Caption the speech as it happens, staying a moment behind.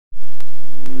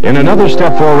In another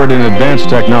step forward in advanced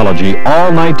technology,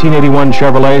 all 1981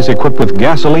 Chevrolets equipped with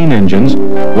gasoline engines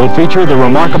will feature the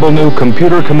remarkable new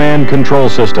computer command control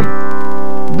system.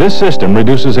 This system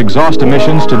reduces exhaust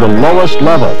emissions to the lowest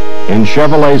level in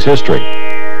Chevrolet's history,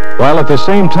 while at the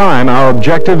same time our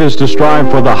objective is to strive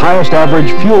for the highest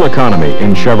average fuel economy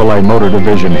in Chevrolet Motor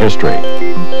Division history.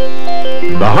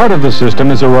 The heart of the system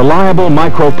is a reliable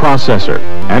microprocessor,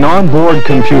 an onboard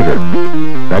computer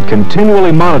that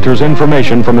continually monitors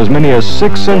information from as many as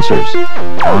 6 sensors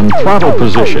on throttle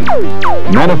position,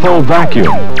 manifold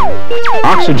vacuum,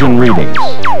 oxygen readings,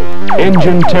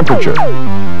 engine temperature,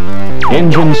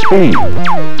 engine speed,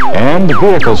 and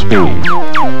vehicle speed.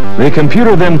 The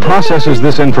computer then processes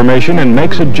this information and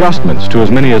makes adjustments to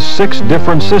as many as 6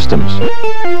 different systems,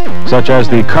 such as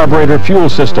the carburetor fuel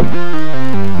system,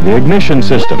 the ignition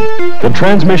system, the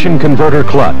transmission converter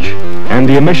clutch, and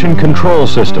the emission control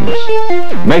systems.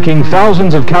 Making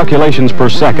thousands of calculations per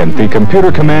second, the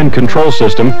computer command control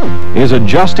system is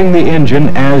adjusting the engine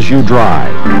as you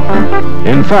drive.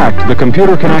 In fact, the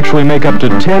computer can actually make up to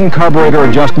 10 carburetor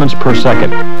adjustments per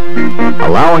second,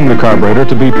 allowing the carburetor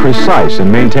to be precise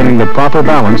in maintaining the proper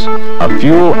balance of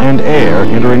fuel and air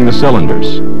entering the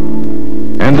cylinders.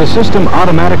 And the system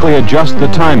automatically adjusts the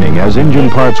timing as engine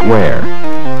parts wear.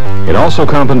 It also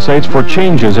compensates for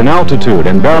changes in altitude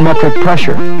and barometric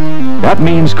pressure. That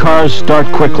means cars start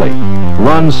quickly,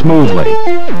 run smoothly.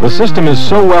 The system is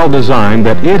so well designed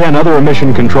that it and other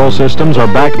emission control systems are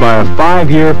backed by a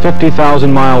 5-year,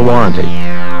 50,000-mile warranty.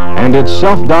 And it's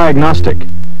self-diagnostic.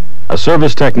 A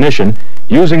service technician,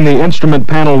 using the instrument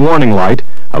panel warning light,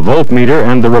 a voltmeter,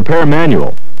 and the repair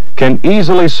manual, can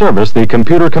easily service the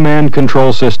computer command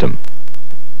control system.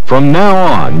 From now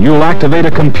on, you'll activate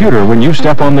a computer when you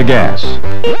step on the gas.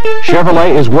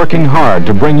 Chevrolet is working hard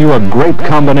to bring you a great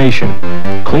combination,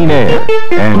 clean air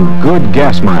and good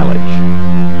gas mileage.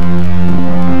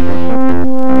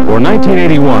 For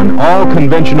 1981, all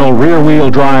conventional rear-wheel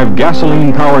drive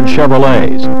gasoline-powered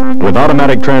Chevrolets with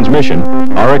automatic transmission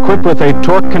are equipped with a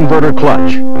torque converter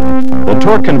clutch. The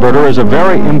torque converter is a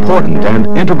very important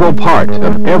and integral part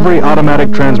of every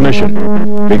automatic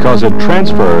transmission because it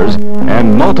transfers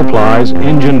and multiplies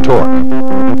engine torque.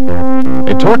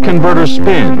 A torque converter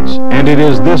spins, and it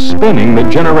is this spinning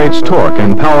that generates torque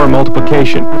and power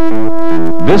multiplication.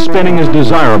 This spinning is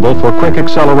desirable for quick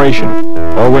acceleration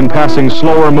or when passing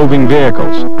slower-moving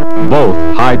vehicles, both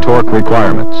high torque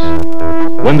requirements.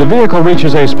 When the vehicle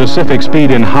reaches a specific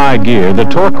speed in high gear, the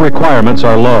torque requirements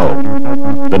are low.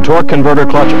 The torque converter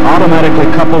clutch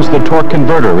automatically couples the torque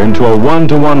converter into a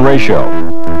 1-to-1 ratio.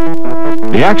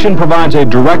 The action provides a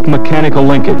direct mechanical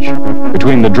linkage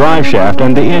between the drive shaft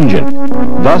and the engine,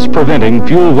 thus preventing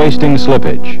fuel-wasting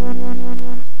slippage.